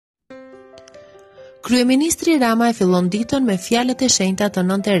Kryeministri Rama e fillon ditën me fjalët e shenjta të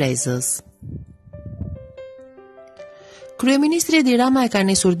Nënë Terezës. Kryeministri Rama e ka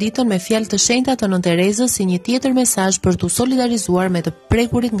nisur ditën me fjalë të shenjta të Nënë Terezës si një tjetër mesazh për t'u solidarizuar me të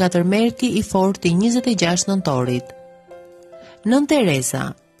prekurit nga tërmërki i fortë i 26 nëntorit. Nënë Tereza,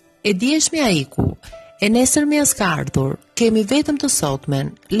 e dieshmja iku, e nesërmja s'ka ardhur, kemi vetëm të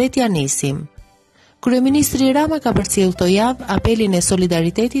sotmen, le t'ja nisim. Kryeministri Rama ka përcjellë këto javë apelin e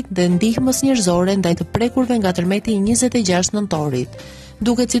solidaritetit dhe ndihmës njerëzore ndaj të prekurve nga tërmeti i 26 nëntorit,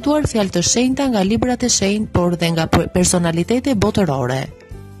 duke cituar fjalë të shenjta nga librat e shenjtë, por dhe nga personalitete botërore.